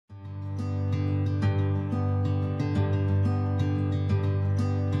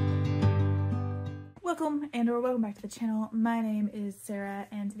Welcome back to the channel. My name is Sarah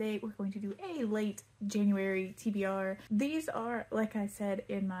and today we're going to do a late January TBR. These are, like I said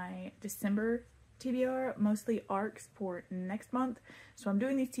in my December TBR, mostly arcs for next month. So I'm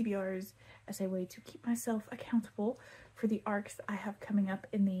doing these TBRs as a way to keep myself accountable for the arcs I have coming up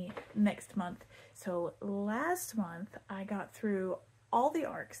in the next month. So last month I got through all the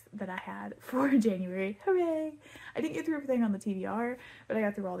arcs that I had for January. Hooray! I didn't get through everything on the TBR, but I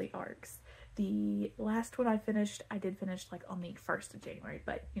got through all the arcs. The last one I did finish like on the 1st of January,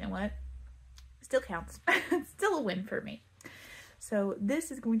 but you know what? Still counts. It's still a win for me. So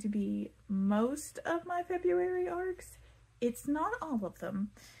this is going to be most of my February arcs. It's not all of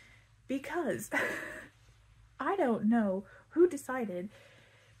them because I don't know who decided,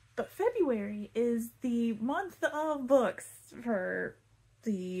 but February is the month of books for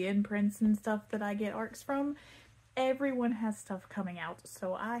the imprints and stuff that I get arcs from. Everyone has stuff coming out,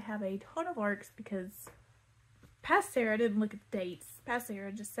 so I have a ton of arcs because past Sarah didn't look at the dates. Past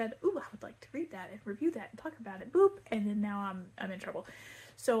Sarah just said, ooh, I would like to read that and review that and talk about it, boop, and then now I'm in trouble.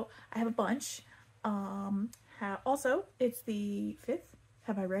 So I have a bunch. Also, it's the 5th.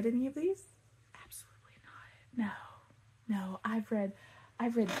 Have I read any of these? Absolutely not. No, I've read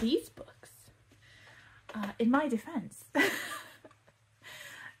these books. In my defense,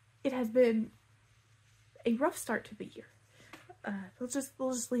 it has been a rough start to the year. We'll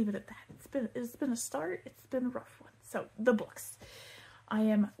just leave it at that. It's been a start. It's been a rough one. So the books. I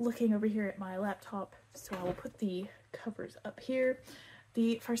am looking over here at my laptop, so I will put the covers up here.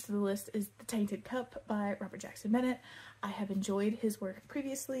 The first of the list is The Tainted Cup by Robert Jackson Bennett. I have enjoyed his work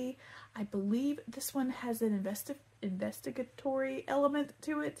previously. I believe this one has an investigatory element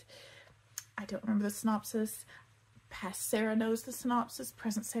to it. I don't remember the synopsis. Past Sarah knows the synopsis,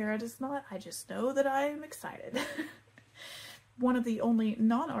 present Sarah does not. I just know that I am excited. One of the only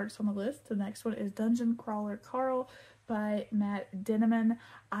non-arcs on the list, the next one is Dungeon Crawler Carl by Matt Denneman.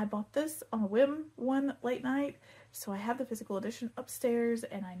 I bought this on a whim one late night, so I have the physical edition upstairs,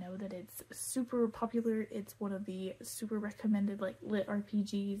 and I know that it's super popular. It's one of the super recommended like lit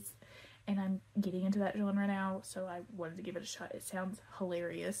RPGs, and I'm getting into that genre now, so I wanted to give it a shot. It sounds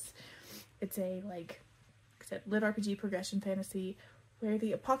hilarious. It's a lit RPG progression fantasy where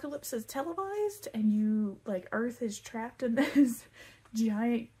the apocalypse is televised and Earth is trapped in this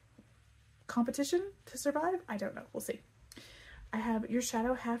giant competition to survive. I don't know, we'll see. I have Your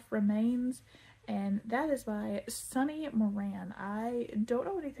Shadow Half Remains, and that is by Sunny Moran. I don't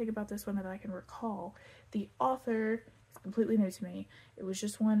know anything about this one that I can recall. The author is completely new to me. It was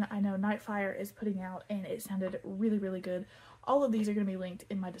just one I know Nightfire is putting out, and it sounded really, really good. All of these are going to be linked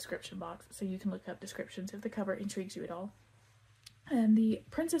in my description box, so you can look up descriptions if the cover intrigues you at all. And the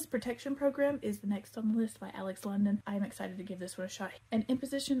Princess Protection Program is the next on the list by Alex London. I am excited to give this one a shot. An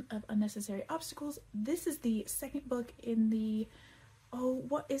Imposition of Unnecessary Obstacles. This is the second book in the,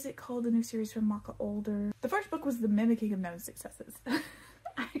 what is it called? The new series from Maka Older. The first book was The Mimicking of Known Successes.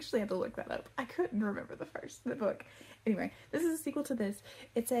 I actually had to look that up. I couldn't remember the book. Anyway, this is a sequel to this.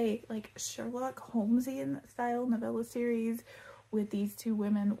 It's a Sherlock Holmesian style novella series with these two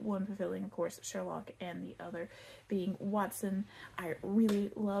women, one fulfilling, of course, Sherlock, and the other being Watson. I really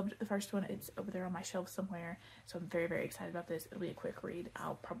loved the first one. It's over there on my shelf somewhere, so I'm very, very excited about this. It'll be a quick read.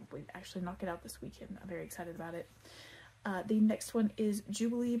 I'll probably actually knock it out this weekend. I'm very excited about it. The next one is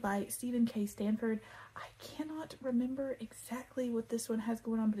Jubilee by Stephen K. Stanford. I cannot remember exactly what this one has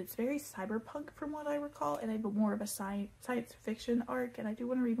going on, but it's very cyberpunk from what I recall, and I have more of a science fiction arc, and I do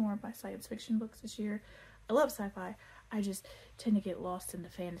want to read more of my science fiction books this year. I love sci-fi. I just tend to get lost into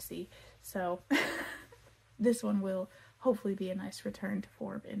fantasy, so this one will hopefully be a nice return to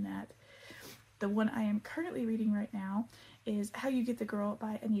form in that. The one I am currently reading right now is How You Get the Girl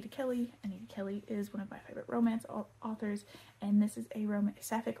by Anita Kelly. Anita Kelly is one of my favorite romance authors, and this is a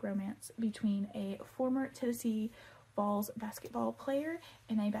sapphic romance between a former Tennessee Vols basketball player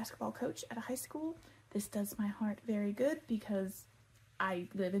and a basketball coach at a high school. This does my heart very good because I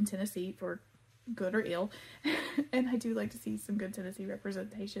live in Tennessee for good or ill, and I do like to see some good Tennessee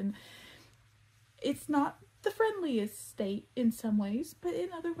representation. It's not the friendliest state in some ways, but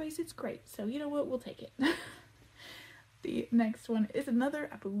in other ways it's great, so you know what, we'll take it. The next one is another,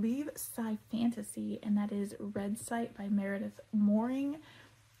 I believe, sci fantasy, and that is Red Sight by Meredith Mooring.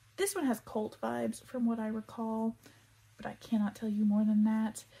 This one has cult vibes from what I recall, but I cannot tell you more than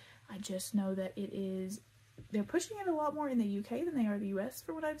that. I just know that they're pushing it a lot more in the UK than they are the US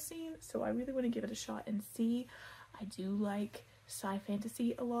for what I've seen, so I really want to give it a shot and see. I do like sci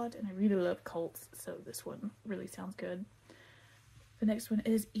fantasy a lot, and I really love cults, so this one really sounds good. The next one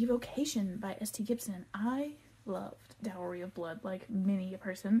is Evocation by S.T. Gibson. I loved Dowry of Blood like many a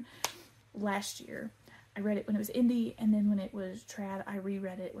person last year. I read it when it was indie, and then when it was trad, I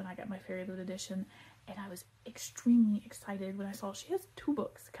reread it when I got my Fairy Loot edition, and I was extremely excited when I saw she has 2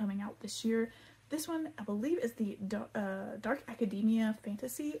 books coming out this year. This one, I believe, is the Dark Academia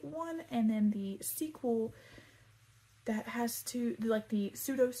fantasy one, and then the sequel that has to, like the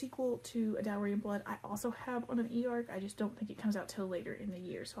pseudo-sequel to A Dowry in Blood, I also have on an e-arc. I just don't think it comes out till later in the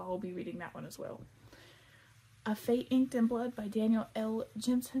year, so I'll be reading that one as well. A Fate Inked in Blood by Daniel L.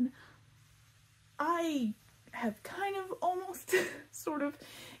 Jensen. I have kind of almost sort of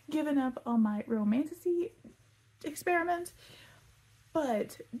given up on my romantasy experiment,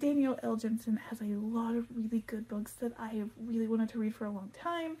 but Daniel L. Jensen has a lot of really good books that I have really wanted to read for a long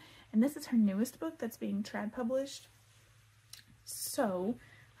time, and this is her newest book that's being trad published. So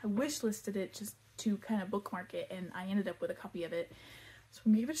I wish listed it just to kind of bookmark it, and I ended up with a copy of it. So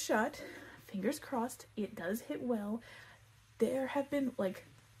I'm gonna give it a shot. Fingers crossed it does hit well. There have been like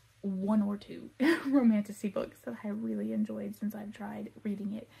 1 or 2 romantasy books that I really enjoyed since I've tried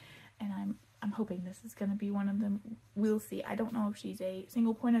reading it, and I'm hoping this is gonna be one of them. We'll see. I don't know if she's a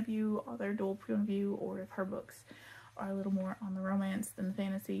single point of view, other dual point of view, or if her books are a little more on the romance than the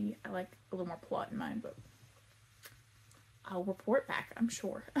fantasy. I like a little more plot in mine, but I'll report back, I'm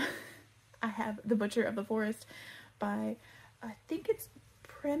sure. I have The Butcher of the Forest by, I think it's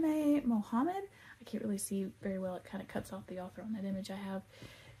Preme Mohammed. I can't really see very well. It kind of cuts off the author on that image I have.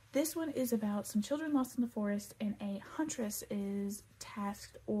 This one is about some children lost in the forest, and a huntress is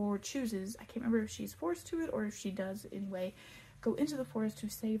tasked or chooses, I can't remember if she's forced to it or if she does anyway, go into the forest to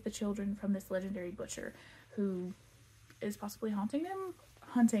save the children from this legendary butcher who is possibly hunting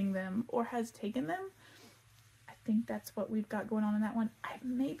them, or has taken them. I think that's what we've got going on in that one. It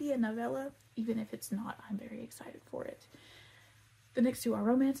may be a novella. Even if it's not, I'm very excited for it. The next 2 are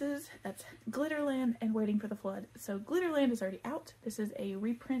romances. That's Glitterland and Waiting for the Flood. So Glitterland is already out. This is a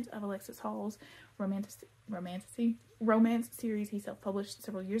reprint of Alexis Hall's romance series he self-published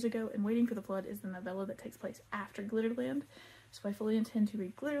several years ago, and Waiting for the Flood is the novella that takes place after Glitterland. So I fully intend to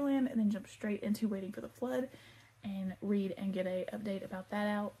read Glitterland and then jump straight into Waiting for the Flood and read and get an update about that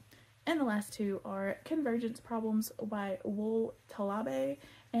out. And the last 2 are Convergence Problems by Wool Talabe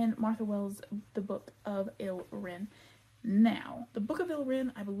and Martha Wells' The Book of Il Rin. Now, The Book of Il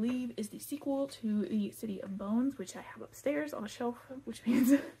Rin, I believe, is the sequel to The City of Bones, which I have upstairs on a shelf, which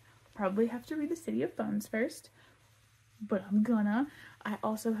means I'll probably have to read The City of Bones first. But I'm gonna. I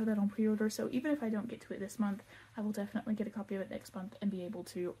also have that on pre-order, so even if I don't get to it this month, I will definitely get a copy of it next month and be able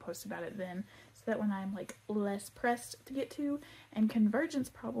to post about it then, so that when I'm like less pressed to get to. And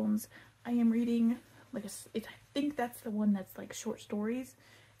Convergence Problems, I am reading, like I think that's the one that's like short stories.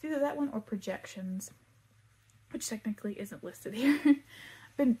 It's either that one or Projections, which technically isn't listed here.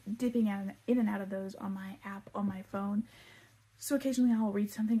 I've been dipping in and out of those on my app on my phone. So occasionally I'll read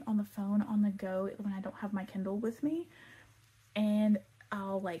something on the phone on the go when I don't have my Kindle with me. And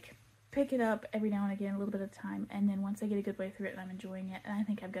I'll like pick it up every now and again, a little bit at a time. And then once I get a good way through it and I'm enjoying it, and I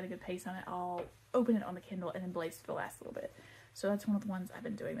think I've got a good pace on it, I'll open it on the Kindle and then blaze through the last little bit. So that's one of the ones I've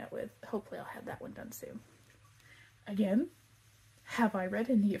been doing that with. Hopefully I'll have that one done soon. Again, have I read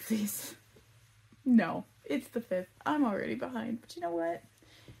any of these? No, it's the 5th. I'm already behind. But you know what?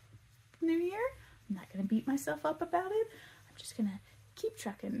 New year? I'm not going to beat myself up about it. I'm just going to keep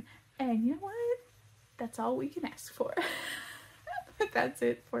trucking. And you know what? That's all we can ask for. But that's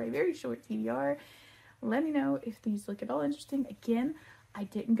it for a very short TBR. Let me know if these look at all interesting. Again, I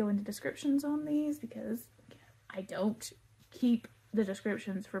didn't go into descriptions on these because I don't keep the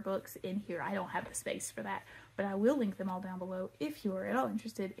descriptions for books in here. I don't have the space for that. But I will link them all down below if you are at all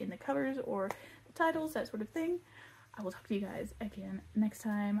interested in the covers or the titles, that sort of thing. I will talk to you guys again next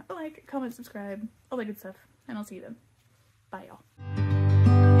time. Like, comment, subscribe, all that good stuff. And I'll see you then. Bye, y'all.